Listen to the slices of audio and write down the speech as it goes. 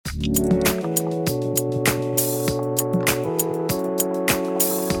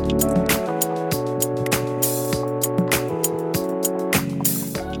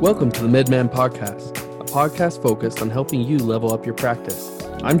Welcome to the Midman Podcast, a podcast focused on helping you level up your practice.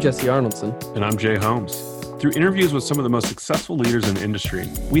 I'm Jesse Arnoldson. And I'm Jay Holmes. Through interviews with some of the most successful leaders in the industry,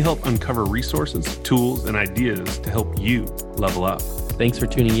 we help uncover resources, tools, and ideas to help you level up. Thanks for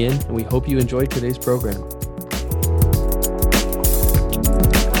tuning in, and we hope you enjoyed today's program.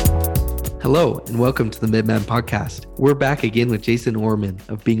 Hello, and welcome to the Midman Podcast. We're back again with Jason Ormond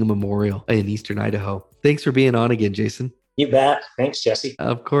of Bingham Memorial in Eastern Idaho. Thanks for being on again, Jason. You bet. Thanks, Jesse.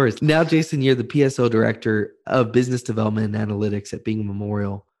 Of course. Now, Jason, you're the PSO Director of Business Development and Analytics at Bingham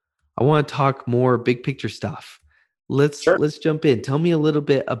Memorial. I want to talk more big picture stuff. Let's jump in. Tell me a little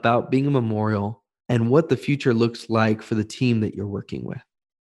bit about Bingham Memorial and what the future looks like for the team that you're working with.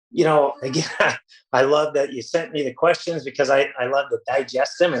 You know, again, I love that you sent me the questions because I love to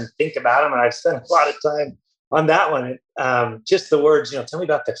digest them and think about them. And I've spent a lot of time on that one. Just the words, tell me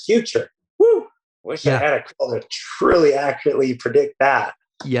about the future. Woo! Wish I had a call to truly accurately predict that.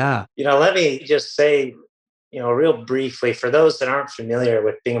 Yeah. Let me just say, real briefly, for those that aren't familiar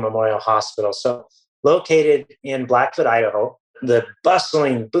with Bingham Memorial Hospital. So located in Blackfoot, Idaho, the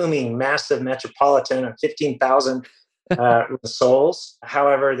bustling, booming, massive metropolitan of 15,000 souls.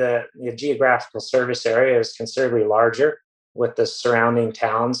 However, the geographical service area is considerably larger with the surrounding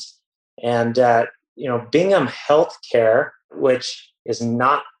towns. And, Bingham Healthcare, which is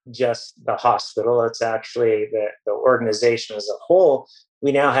not just the hospital, it's actually the organization as a whole.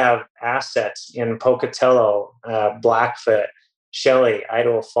 We now have assets in Pocatello, Blackfoot, Shelley,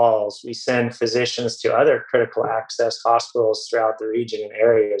 Idaho Falls. We send physicians to other critical access hospitals throughout the region and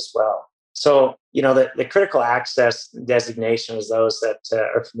area as well. So, the critical access designation is those that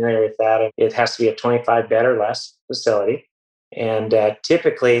are familiar with that. It has to be a 25 bed or less facility. And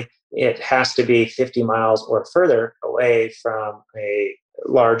typically, it has to be 50 miles or further away from a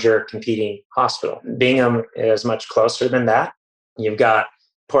larger competing hospital. Bingham is much closer than that. You've got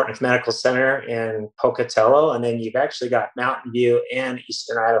Portneuf Medical Center in Pocatello, and then you've actually got Mountain View and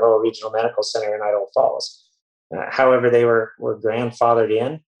Eastern Idaho Regional Medical Center in Idaho Falls. However, they were grandfathered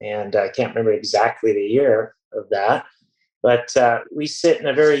in, and I can't remember exactly the year of that, but we sit in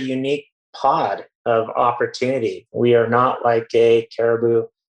a very unique pod of opportunity. We are not like a Caribou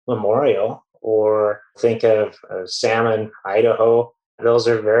Memorial or think of Salmon, Idaho. Those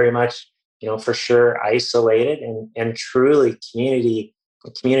are very much, for sure isolated and truly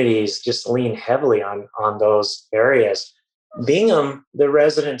communities just lean heavily on those areas. Bingham, the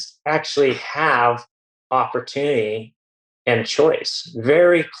residents actually have opportunity and choice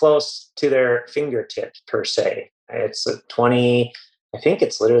very close to their fingertips per se. It's I think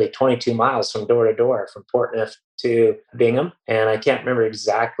it's literally 22 miles from door to door from Portneuf to Bingham. And I can't remember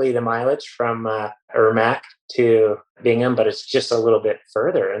exactly the mileage from Ermac to Bingham, but it's just a little bit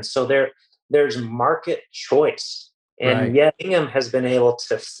further. And so there's market choice. And yet Bingham has been able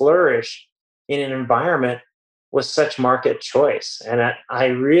to flourish in an environment with such market choice. And I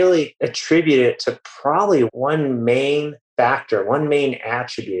really attribute it to probably one main factor, one main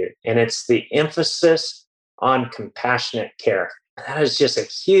attribute, and it's the emphasis on compassionate care. That is just a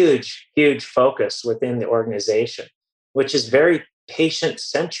huge, huge focus within the organization, which is very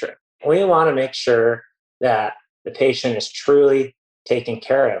patient-centric. We want to make sure that the patient is truly taken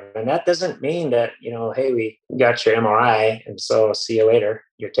care of. And that doesn't mean that, hey, we got your MRI, and so see you later,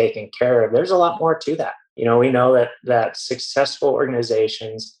 you're taken care of. There's a lot more to that. We know that successful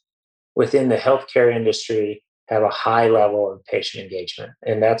organizations within the healthcare industry have a high level of patient engagement.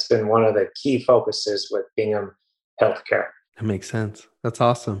 And that's been one of the key focuses with Bingham Healthcare. That makes sense. That's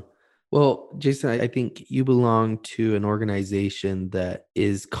awesome. Well, Jason, I think you belong to an organization that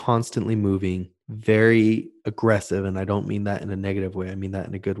is constantly moving, very aggressive. And I don't mean that in a negative way. I mean that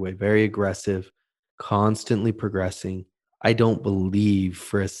in a good way. Very aggressive, constantly progressing. I don't believe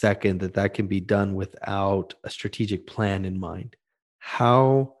for a second that can be done without a strategic plan in mind.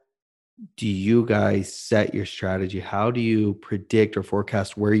 How do you guys set your strategy? How do you predict or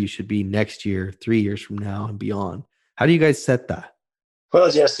forecast where you should be next year, 3 years from now and beyond? How do you guys set that? Well,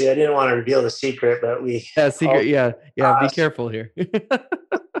 Jesse, I didn't want to reveal the secret, but we... Be careful here.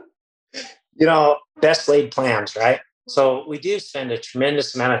 Best laid plans, right? So we do spend a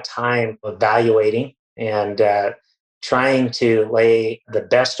tremendous amount of time evaluating and trying to lay the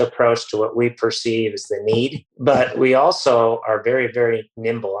best approach to what we perceive as the need. But we also are very, very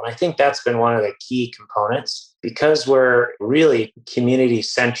nimble. And I think that's been one of the key components because we're really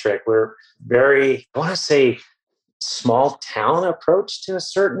community-centric. We're very, I want to say, small town approach to a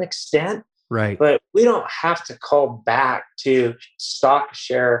certain extent. Right. But we don't have to call back to stock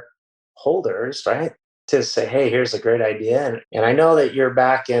share holders, right, to say, hey, here's a great idea. And I know that you're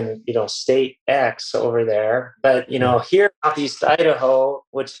back in, state X over there, but, Yeah. here in Southeast Idaho,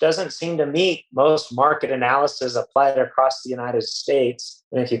 which doesn't seem to meet most market analysis applied across the United States.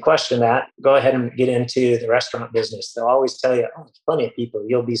 And if you question that, go ahead and get into the restaurant business. They'll always tell you, oh, there's plenty of people,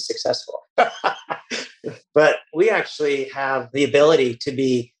 you'll be successful. But we actually have the ability to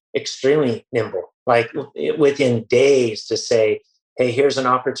be extremely nimble, like within days to say, hey, here's an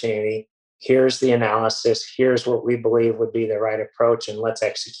opportunity. Here's the analysis. Here's what we believe would be the right approach, and let's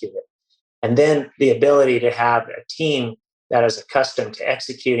execute it. And then the ability to have a team that is accustomed to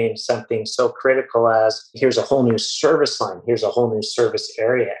executing something so critical as here's a whole new service line, here's a whole new service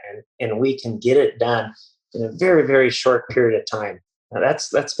area, and we can get it done in a very, very short period of time. Now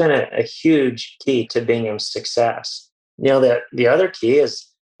that's been a huge key to Bingham's success. The other key is,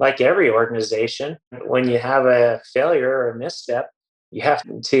 like every organization, when you have a failure or a misstep, you have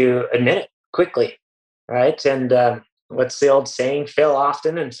to admit it quickly, right? And what's the old saying? Fail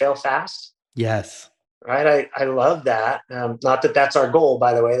often and fail fast. Yes. Right. I love that. Not that that's our goal,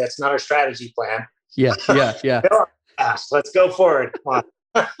 by the way. That's not our strategy plan. Yeah. Yeah. Yeah. Fail fast. Let's go forward. Come on.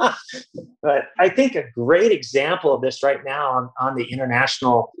 But I think a great example of this right now on the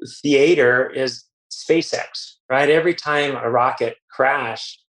international theater is SpaceX, right? Every time a rocket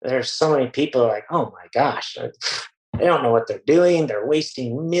crashed, there's so many people like, oh my gosh, they don't know what they're doing. They're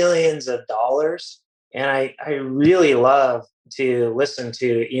wasting millions of dollars. And I really love to listen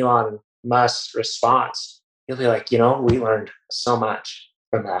to Elon Musk's response. He'll be like, we learned so much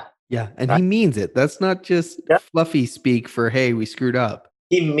from that. Yeah. And he means it. That's not just fluffy speak for, hey, we screwed up.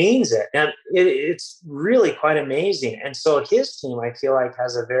 He means it. And it's really quite amazing. And so his team, I feel like,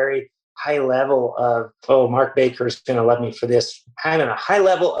 has a very high level of, Mark Baker's going to love me for this, having a high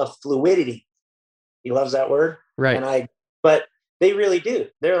level of fluidity. He loves that word. Right. But they really do.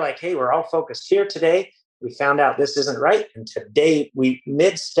 They're like, hey, we're all focused here today. We found out this isn't right. And today we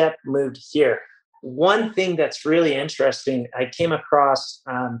mid-step moved here. One thing that's really interesting, I came across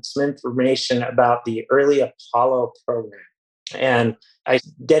some information about the early Apollo program. And I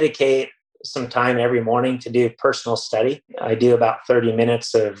dedicate some time every morning to do personal study. I do about 30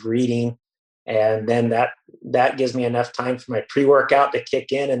 minutes of reading. And then that gives me enough time for my pre-workout to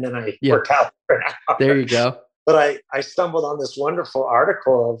kick in. And then I work out for an hour. There you go. But I stumbled on this wonderful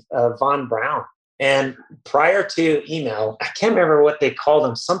article of Von Braun. And prior to email, I can't remember what they called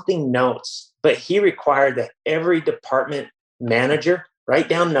them, something notes, but he required that every department manager write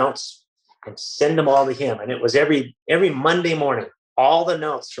down notes and send them all to him. And it was every Monday morning, all the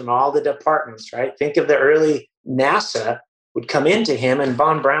notes from all the departments, right? Think of the early NASA would come into him, and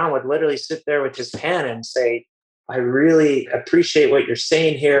Von Braun would literally sit there with his pen and say, I really appreciate what you're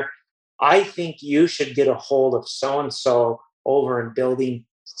saying here. I think you should get a hold of so-and-so over in building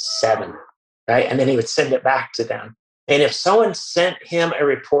 7, right? And then he would send it back to them. And if someone sent him a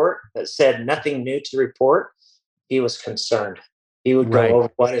report that said nothing new to report, he was concerned. He would go over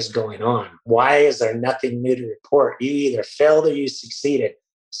what is going on. Why is there nothing new to report? You either failed or you succeeded.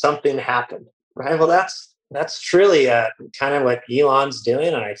 Something happened, right? Well, that's truly kind of what Elon's doing.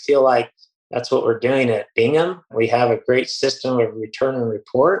 And I feel like that's what we're doing at Bingham. We have a great system of return and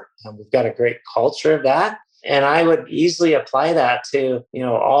report, and we've got a great culture of that. And I would easily apply that to,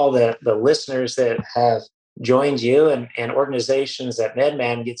 all the listeners that have joined you and organizations that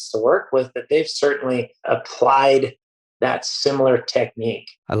MedMan gets to work with, that they've certainly applied that similar technique.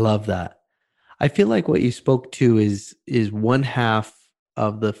 I love that. I feel like what you spoke to is one half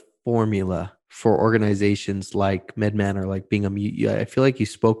of the formula for organizations like MedMan or like Bingham. I feel like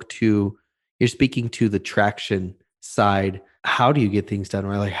you're speaking to the traction side. How do you get things done,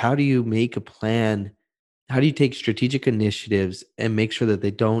 right? Like, how do you make a plan? How do you take strategic initiatives and make sure that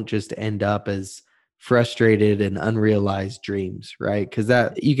they don't just end up as frustrated and unrealized dreams, right? Because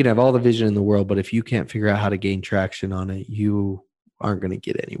that you can have all the vision in the world, but if you can't figure out how to gain traction on it, you aren't going to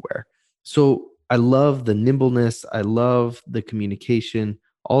get anywhere. So I love the nimbleness. I love the communication.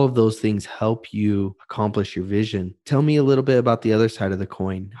 All of those things help you accomplish your vision. Tell me a little bit about the other side of the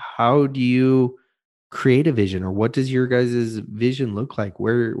coin. How do you create a vision, or what does your guys' vision look like?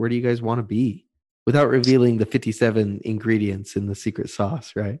 Where do you guys want to be without revealing the 57 ingredients in the secret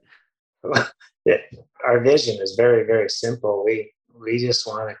sauce, right? Our vision is very, very simple. We just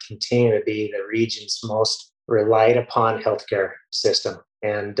want to continue to be the region's most relied upon healthcare system.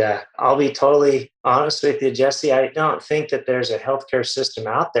 And I'll be totally honest with you, Jesse. I don't think that there's a healthcare system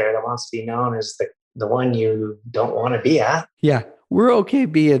out there that wants to be known as the one you don't want to be at. Yeah, we're okay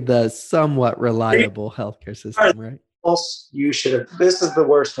being the somewhat reliable healthcare system, right? You should have. This is the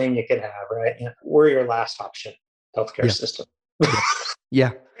worst thing you could have, right? We're your last option, healthcare system.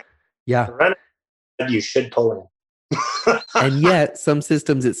 Yeah. Run you should pull in. And yet some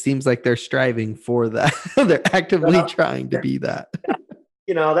systems, it seems like they're striving for that. They're actively Well, trying to be that.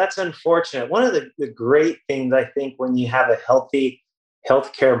 that's unfortunate. One of the great things I think when you have a healthy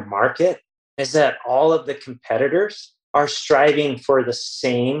healthcare market is that all of the competitors are striving for the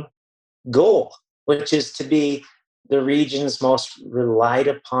same goal, which is to be the region's most relied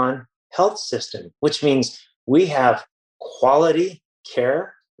upon health system, which means we have quality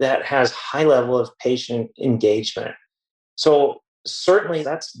care that has high level of patient engagement. So certainly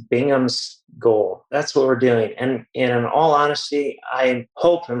that's Bingham's goal. That's what we're doing. And in all honesty, I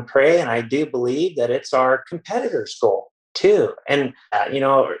hope and pray, and I do believe that it's our competitors' goal too. And,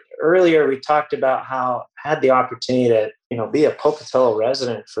 earlier we talked about how I had the opportunity to, be a Pocatello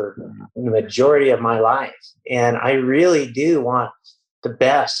resident for the majority of my life. And I really do want the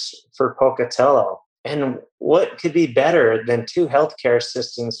best for Pocatello. And what could be better than two healthcare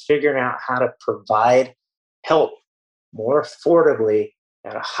systems figuring out how to provide help more affordably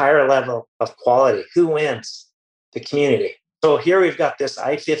at a higher level of quality? Who wins? The community. So here we've got this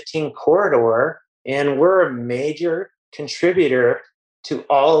I-15 corridor, and we're a major contributor to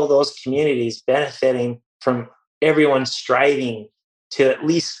all of those communities benefiting from everyone striving to at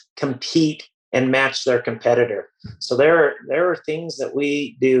least compete and match their competitor. So there are things that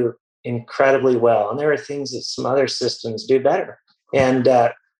we do incredibly well, and there are things that some other systems do better. And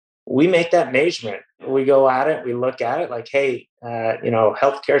we make that measurement. We go at it, we look at it like, hey,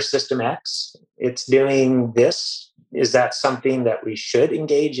 healthcare system X, it's doing this. Is that something that we should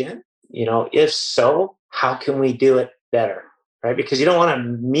engage in? If so, how can we do it better? Right? Because you don't want to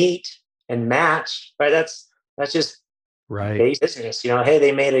meet and match, right? That's just right. Base business. Hey,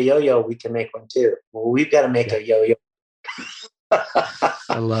 they made a yo-yo, we can make one too. Well, we've got to make a yo-yo.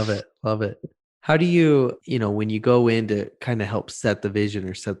 I love it. Love it. How do you, when you go in to kind of help set the vision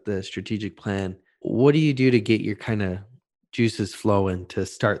or set the strategic plan, what do you do to get your kind of juices flowing to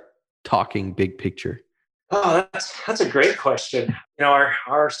start talking big picture? Oh, that's a great question. Our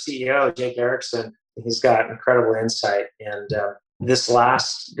CEO, Jake Erickson, he's got incredible insight. And this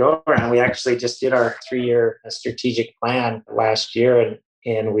last go around, we actually just did our 3-year strategic plan last year,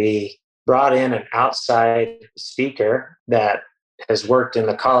 and we brought in an outside speaker that has worked in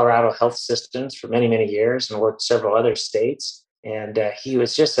the Colorado health systems for many, many years and worked several other states. And he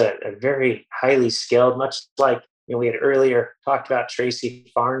was just a very highly skilled, much like we had earlier talked about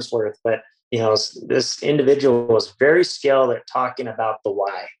Tracy Farnsworth, but this individual was very skilled at talking about the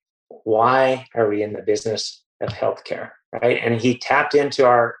why. Why are we in the business of healthcare, right? And he tapped into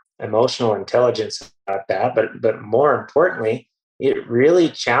our emotional intelligence about that, but more importantly, it really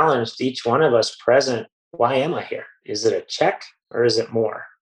challenged each one of us present. Why am I here? Is it a check or is it more?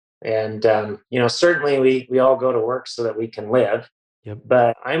 And certainly we all go to work so that we can live. Yep.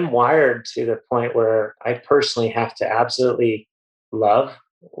 But I'm wired to the point where I personally have to absolutely love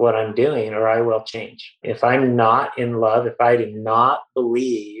what I'm doing, or I will change. If I'm not in love, if I do not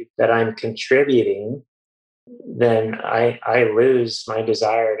believe that I'm contributing, then I lose my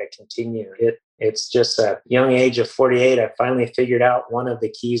desire to continue. It's just a young age of 48. I finally figured out one of the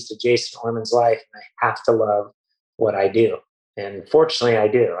keys to Jason Ormond's life, and I have to love what I do. And fortunately, I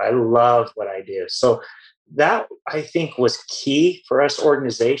do. I love what I do. So that, I think, was key for us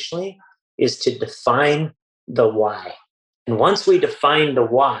organizationally, is to define the why. And once we defined the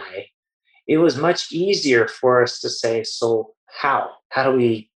why, it was much easier for us to say, so how? How do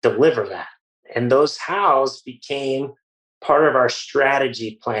we deliver that? And those hows became part of our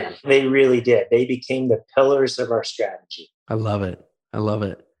strategy plan. They really did. They became the pillars of our strategy. I love it. I love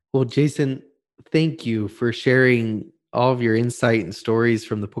it. Well, Jason, thank you for sharing all of your insight and stories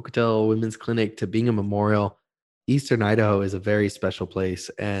from the Pocatello Women's Clinic to Bingham Memorial. Eastern Idaho is a very special place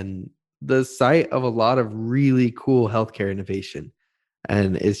and the site of a lot of really cool healthcare innovation.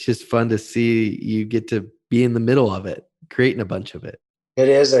 And it's just fun to see you get to be in the middle of it, creating a bunch of it.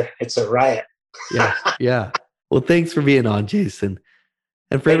 It's a riot. Yeah. Yeah. Well, thanks for being on, Jason.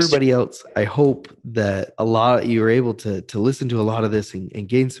 And for everybody else, I hope that you were able to listen to a lot of this and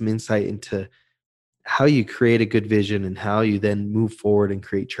gain some insight into how you create a good vision and how you then move forward and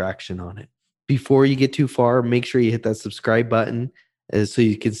create traction on it. Before you get too far, make sure you hit that subscribe button so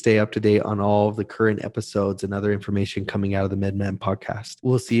you can stay up to date on all of the current episodes and other information coming out of the MedMan podcast.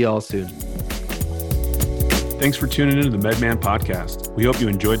 We'll see you all soon. Thanks for tuning into the MedMan podcast. We hope you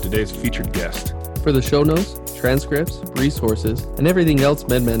enjoyed today's featured guest. For the show notes, transcripts, resources, and everything else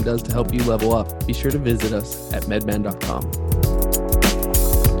MedMan does to help you level up, be sure to visit us at medman.com.